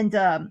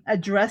 And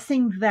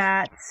addressing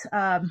that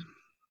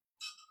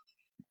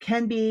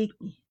can be,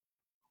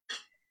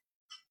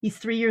 he's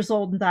 3 years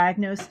old and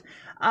diagnosed.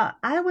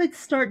 I would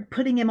start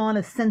putting him on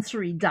a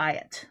sensory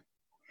diet.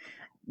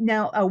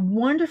 Now, a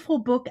wonderful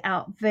book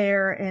out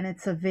there, and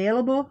it's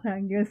available.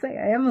 I'm going to say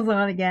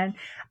Amazon again.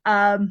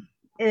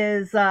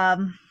 Is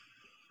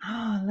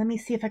oh, let me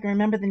see if I can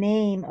remember the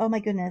name. Oh my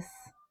goodness.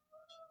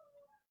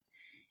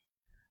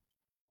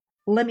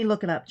 Let me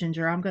look it up,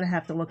 Ginger. I'm going to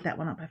have to look that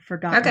one up. I've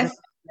forgotten Okay. about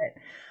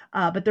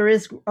it. But there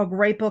is a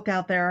great book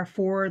out there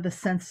for the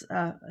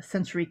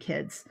sensory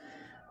kids.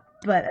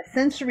 But a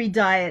sensory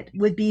diet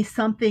would be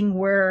something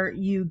where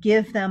you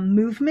give them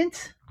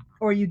movement,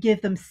 or you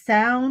give them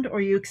sound,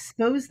 or you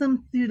expose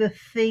them through the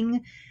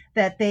thing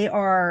that they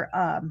are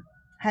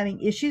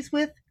having issues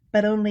with,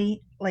 but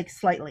only like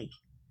slightly.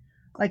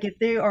 Like if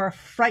they are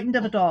frightened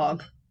of a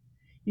dog,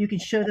 you can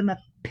show them a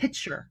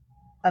picture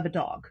of a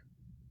dog.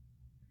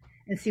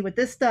 And see what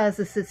this does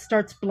is it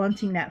starts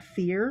blunting that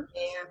fear.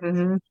 Yeah.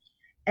 Mm-hmm.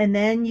 And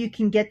then you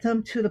can get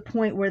them to the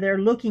point where they're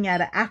looking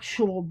at an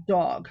actual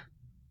dog.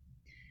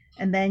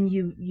 And then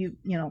you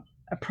know,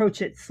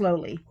 approach it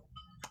slowly.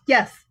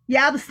 Yes.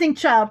 Yeah, the stink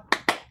child.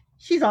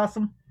 She's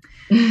awesome.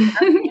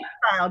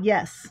 Child,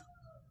 yes.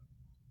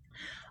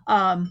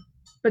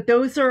 But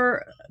those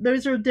are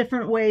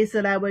different ways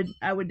that I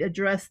would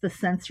address the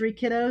sensory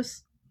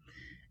kiddos,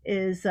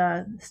 is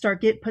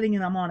start putting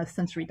them on a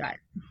sensory diet.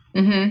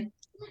 Mm-hmm.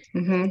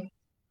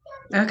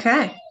 Mm-hmm.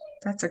 Okay.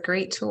 That's a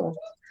great tool.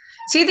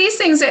 See, these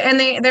things, and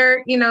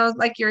they're, you know,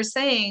 like you're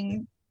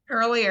saying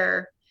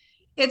earlier,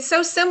 it's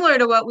so similar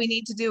to what we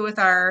need to do with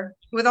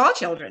all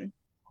children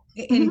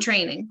in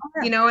training,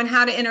 you know, and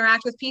how to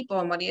interact with people,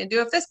 and what do you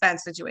do if this bad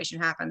situation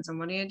happens, and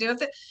what do you do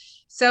if it,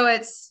 so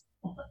it's,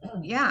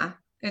 yeah,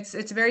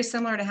 it's very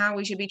similar to how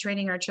we should be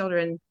training our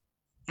children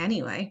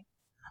anyway.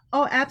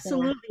 Oh,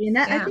 absolutely. And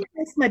that, I think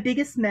that's my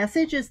biggest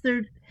message, is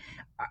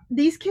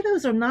these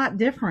kiddos are not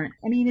different.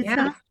 I mean, it's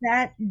not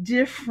that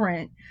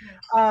different.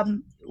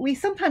 We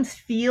sometimes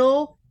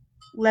feel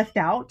left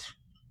out,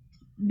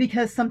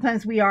 because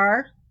sometimes we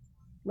are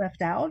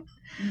left out.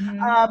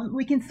 Mm-hmm.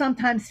 We can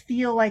sometimes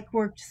feel like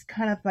we're just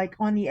kind of like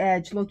on the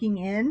edge looking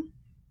in.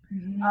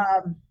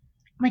 Mm-hmm.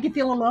 We can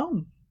feel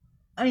alone.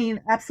 I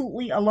mean,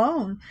 absolutely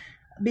alone,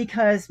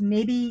 because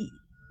maybe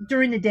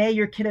during the day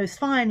your kiddo's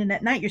fine, and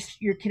at night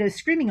your kiddo's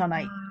screaming all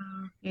night.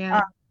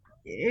 Yeah.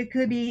 It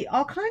could be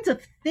all kinds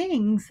of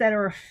things that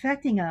are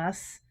affecting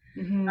us,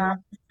 Mm-hmm.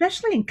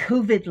 especially in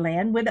COVID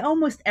land, when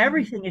almost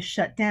everything is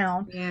shut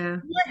down. Yeah.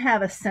 You might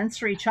have a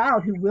sensory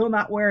child who will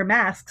not wear a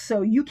mask,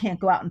 so you can't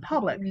go out in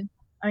public. Mm-hmm.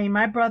 I mean,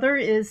 my brother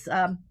is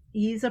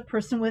he's a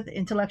person with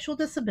intellectual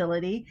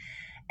disability,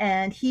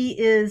 and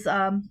he's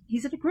at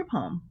a group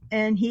home,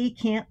 and he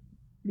can't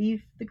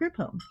leave the group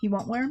home. He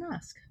won't wear a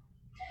mask.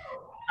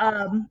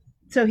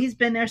 So he's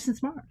been there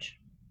since March,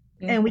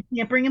 Yeah. and we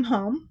can't bring him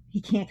home.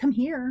 He can't come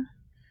here,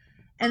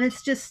 and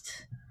it's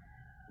just,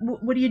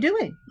 what are you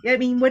doing? I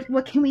mean,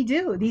 what can we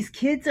do? These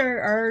kids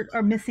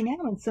are missing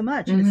out on so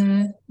much, and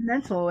Mm-hmm. it's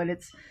mental, and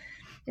it's,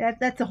 yeah,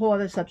 that's a whole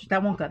other subject. I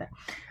won't go there,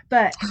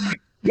 but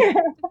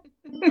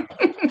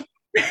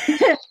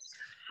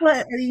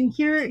but I mean,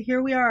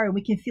 here we are, and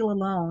we can feel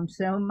alone.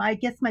 So I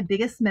guess my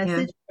biggest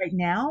message right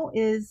now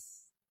is,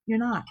 you're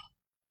not.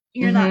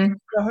 You're not.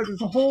 Mm-hmm.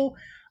 There's a whole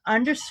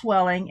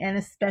underswelling, and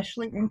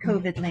especially in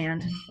COVID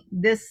land,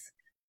 this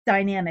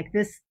dynamic,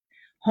 this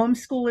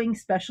homeschooling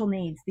special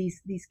needs,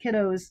 these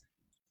kiddos,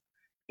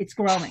 it's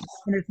growing,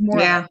 and there's more.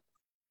 Yeah.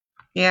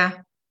 Yeah.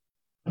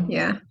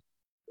 Yeah.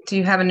 Do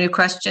you have a new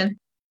question?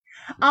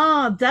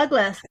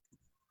 Douglas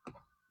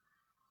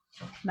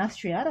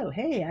Mastriato.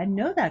 Hey, I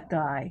know that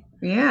guy.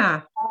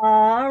 Yeah.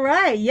 All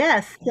right.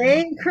 Yes.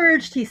 Stay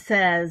encouraged, he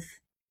says,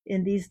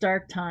 in these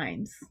dark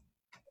times.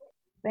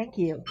 Thank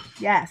you.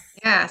 Yes.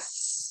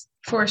 Yes,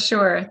 for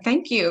sure.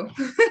 Thank you.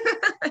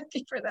 Thank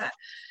you for that.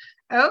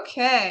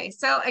 Okay.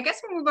 So I guess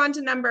we'll move on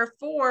to number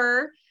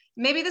 4.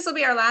 Maybe this will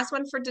be our last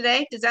one for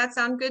today. Does that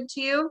sound good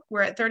to you?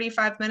 We're at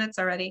 35 minutes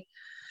already.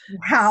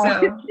 Wow.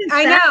 So,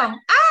 I know.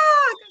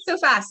 So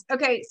fast.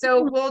 Okay.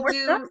 So we'll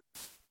do.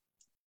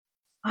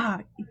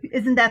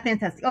 Isn't that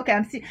fantastic? Okay,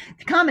 I'm seeing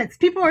comments.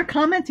 People are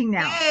commenting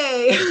now.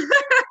 Hey.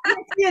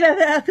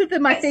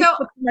 My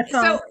Facebook, my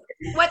phone. So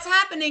what's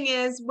happening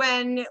is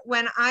when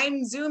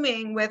I'm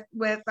Zooming with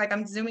like,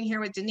 I'm Zooming here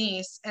with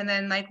Denise, and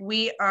then like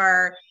we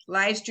are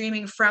live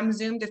streaming from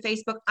Zoom to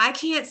Facebook, I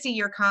can't see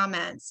your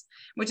comments,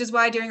 which is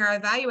why during our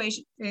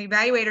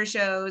evaluator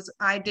shows,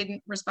 I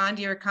didn't respond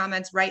to your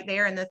comments right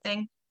there in the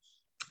thing.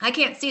 I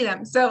can't see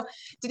them. So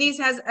Denise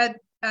has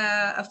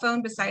a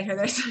phone beside her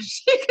there, so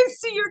she can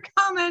see your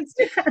comments,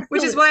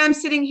 which is why I'm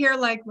sitting here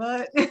like,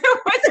 what?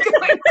 What's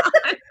going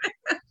on?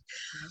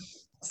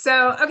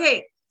 So,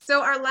 okay.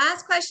 So our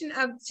last question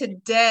of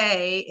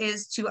today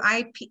is to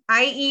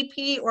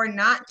IEP or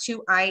not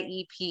to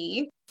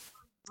IEP.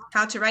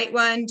 How to write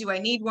one? Do I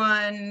need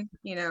one?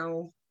 You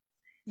know,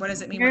 what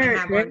does it mean when I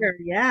have one?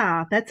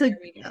 Yeah, that's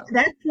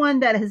one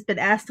that has been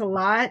asked a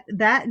lot.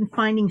 That and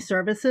finding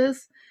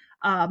services.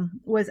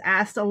 was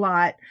asked a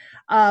lot.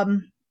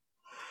 And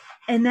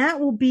that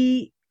will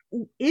be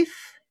if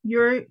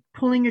you're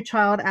pulling your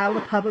child out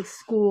of the public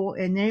school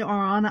and they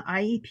are on an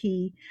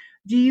IEP,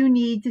 do you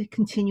need to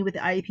continue with the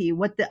IEP?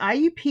 What the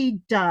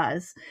IEP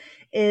does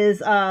is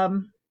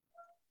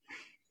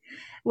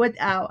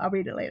what I'll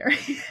read it later.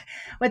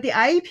 What the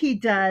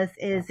IEP does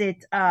is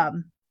it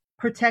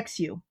protects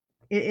you.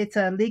 It's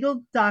a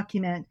legal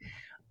document,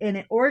 and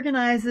it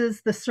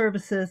organizes the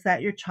services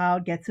that your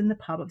child gets in the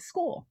public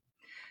school.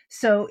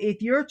 So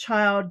if your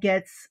child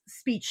gets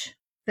speech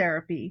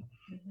therapy,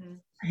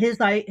 his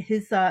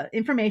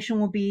information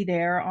will be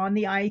there on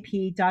the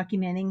IEP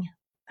documenting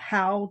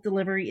how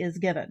delivery is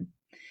given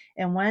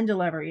and when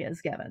delivery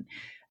is given.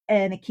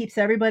 And it keeps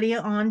everybody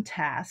on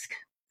task.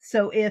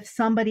 So if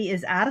somebody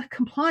is out of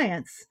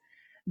compliance,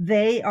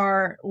 they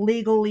are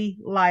legally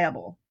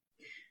liable.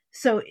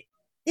 So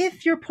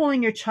if you're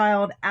pulling your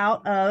child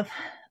out of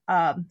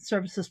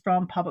services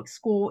from public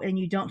school and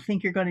you don't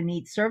think you're going to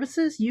need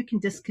services, you can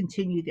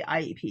discontinue the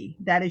IEP.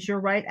 That is your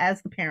right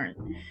as the parent.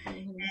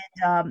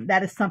 And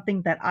that is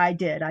something that I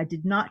did. I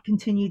did not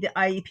continue the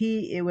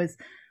IEP.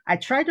 I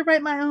tried to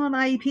write my own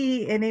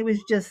IEP and it was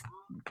just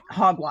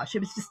hogwash.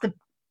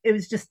 It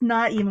was just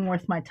not even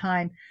worth my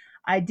time.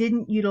 I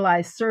didn't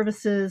utilize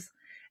services.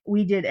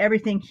 We did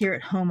everything here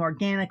at home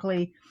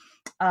organically.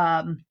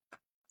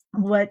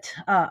 What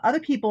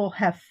other people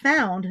have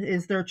found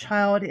is their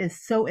child is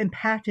so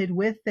impacted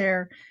with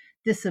their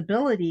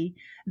disability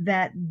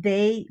that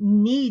they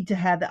need to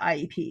have the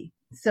IEP.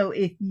 So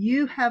if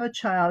you have a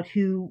child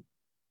who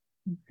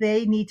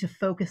they need to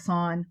focus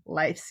on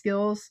life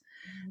skills,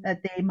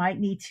 that they might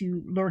need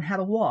to learn how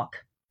to walk,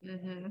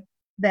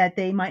 that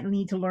they might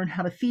need to learn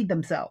how to feed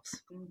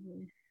themselves.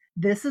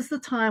 This is the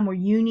time where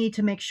you need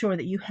to make sure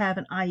that you have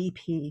an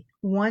IEP,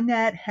 one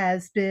that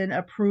has been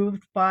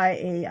approved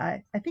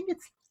by I think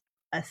it's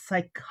a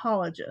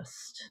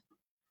psychologist.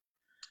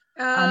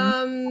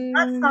 I'm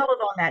not solid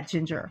on that,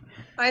 Ginger.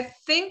 I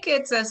think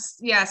it's a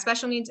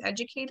special needs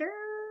educator.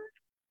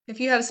 If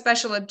you have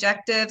special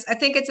objectives, I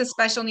think it's a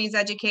special needs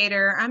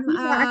educator. I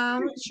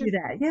can do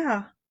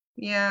that.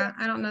 Yeah,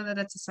 I don't know that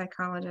it's a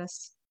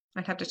psychologist.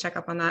 I'd have to check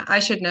up on that. I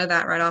should know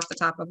that right off the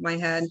top of my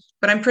head,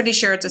 but I'm pretty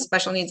sure it's a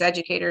special needs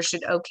educator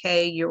should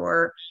okay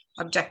your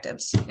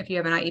objectives if you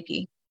have an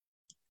IEP.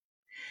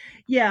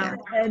 Yeah.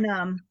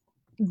 And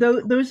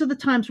those are the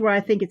times where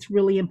I think it's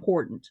really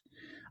important.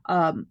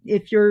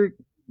 If you're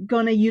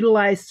going to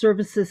utilize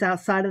services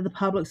outside of the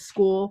public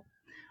school,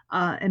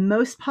 and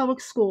most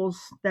public schools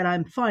that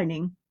I'm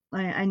finding,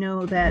 I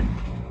know that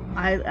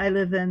I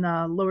live in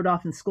Lower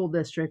Dauphin School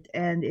District,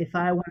 and if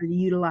I wanted to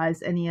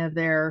utilize any of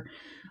their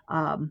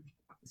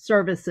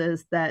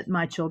services, that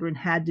my children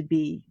had to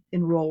be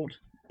enrolled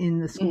in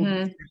the school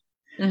district.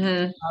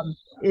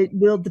 It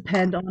will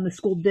depend on the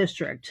school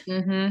district.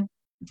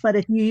 But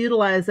if you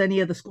utilize any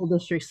of the school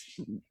district's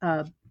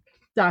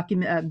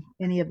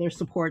any of their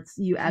supports,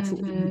 you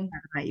absolutely need to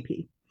have an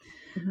IEP.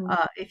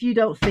 If you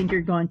don't think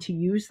you're going to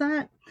use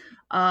that,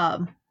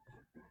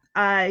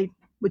 I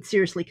would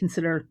seriously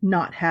consider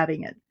not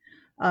having it.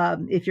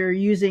 If you're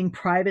using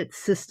private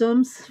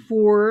systems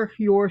for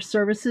your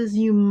services,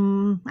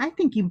 I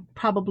think it would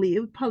probably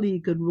be a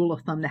good rule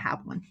of thumb to have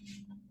one.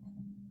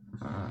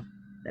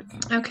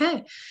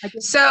 Okay.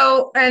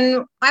 So,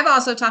 and I've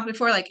also talked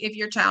before, like if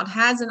your child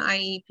has an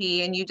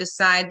IEP and you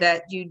decide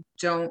that you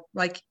don't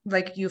like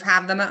you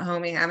have them at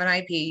home, you have an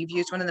IEP, you've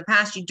used one in the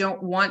past, you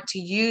don't want to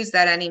use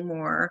that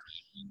anymore,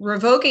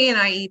 revoking an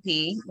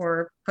IEP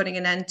or putting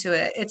an end to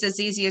it, it's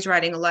as easy as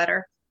writing a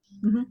letter.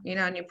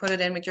 And you put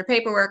it in with your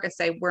paperwork and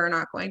say, we're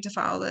not going to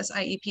follow this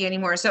IEP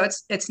anymore. So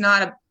it's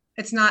not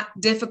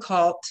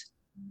difficult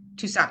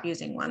to stop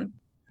using one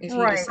if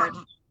you decide.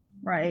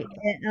 Right.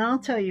 And I'll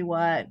tell you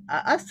what,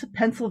 us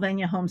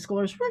Pennsylvania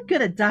homeschoolers, we're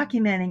good at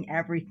documenting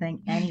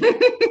everything anyway.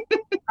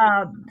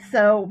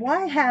 So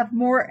why have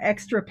more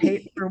extra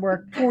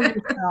paperwork for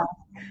yourself?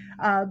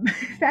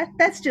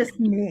 That's just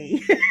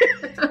me.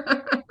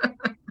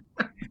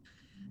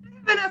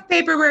 Enough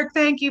paperwork.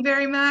 Thank you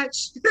very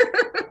much.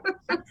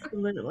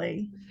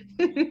 Absolutely.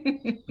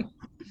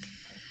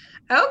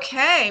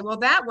 Okay, well,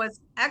 that was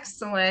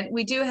excellent.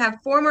 We do have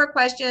 4 more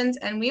questions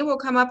and we will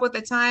come up with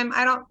a time.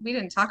 We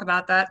didn't talk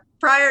about that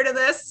prior to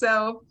this,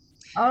 so.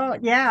 Oh,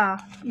 yeah.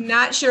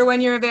 Not sure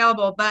when you're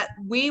available, but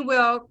we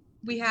want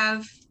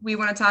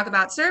to talk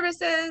about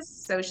services,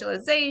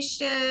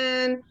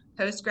 socialization,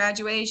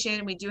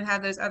 post-graduation. We do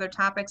have those other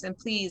topics, and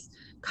please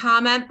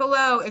comment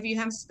below if you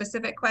have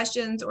specific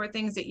questions or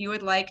things that you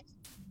would like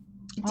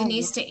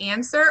Denise to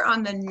answer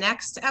on the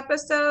next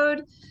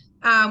episode.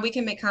 We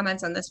can make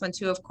comments on this one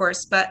too, of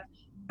course, but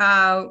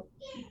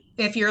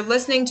if you're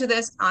listening to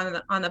this on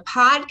the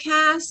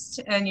podcast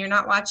and you're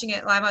not watching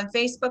it live on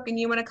Facebook and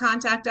you want to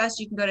contact us,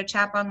 you can go to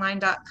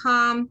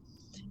chaponline.com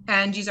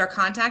and use our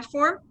contact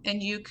form,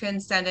 and you can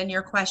send in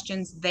your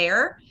questions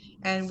there,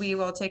 and we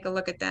will take a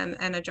look at them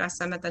and address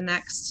them at the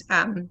next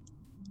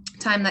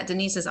time that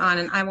Denise is on,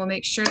 and I will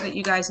make sure that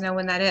you guys know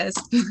when that is.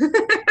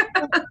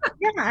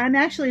 Yeah, I'm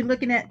actually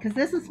looking at, because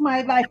this is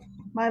my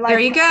My There life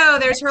you go.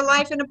 There's her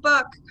life in a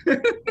book.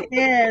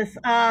 is.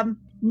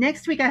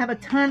 Next week, I have a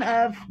ton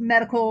of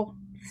medical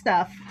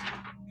stuff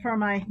for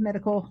my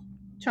medical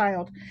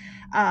child,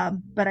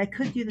 but I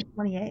could do the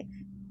 28th.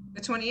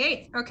 The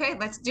 28th. Okay,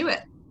 let's do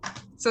it.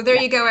 So there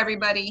you go,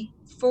 everybody.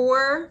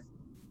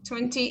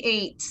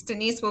 4/28.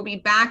 Denise will be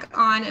back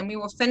on and we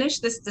will finish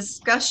this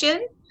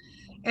discussion.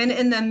 And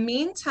in the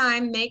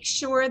meantime, make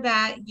sure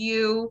that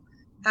you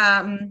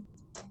send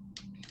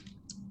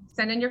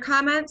in your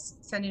comments,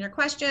 send in your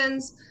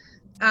questions,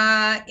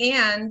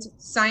 and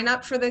sign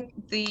up for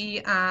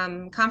the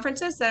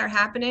conferences that are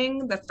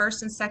happening the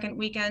first and second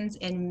weekends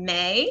in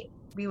May.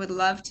 We would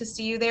love to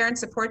see you there and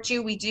support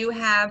you. We do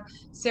have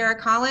Sarah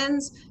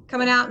Collins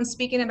coming out and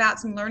speaking about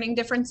some learning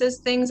differences,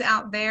 things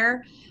out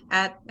there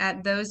at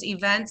those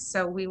events.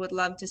 So we would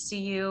love to see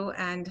you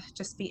and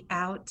just be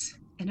out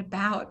and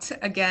about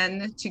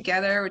again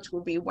together, which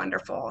will be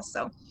wonderful.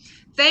 So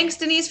thanks,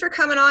 Denise, for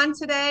coming on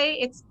today.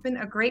 It's been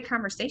a great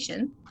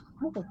conversation.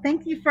 Oh,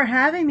 thank you for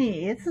having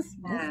me. It's just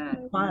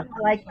fun. I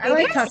like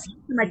talking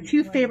to my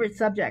two favorite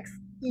subjects.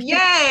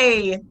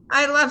 Yay!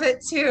 I love it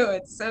too.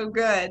 It's so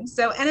good.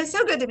 And it's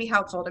so good to be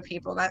helpful to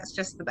people. That's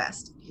just the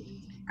best.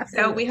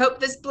 Absolutely. So we hope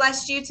this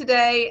blessed you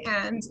today,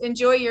 and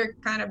enjoy your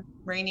kind of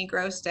rainy,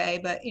 gross day.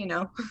 But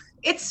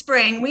it's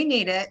spring. We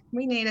need it.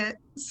 We need it.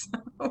 So.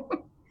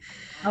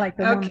 I like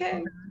the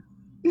okay.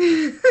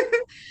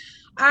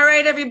 All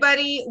right,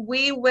 everybody.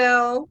 We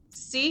will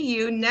see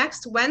you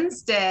next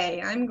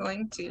Wednesday. I'm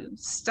going to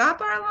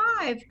stop our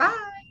live.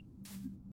 Bye.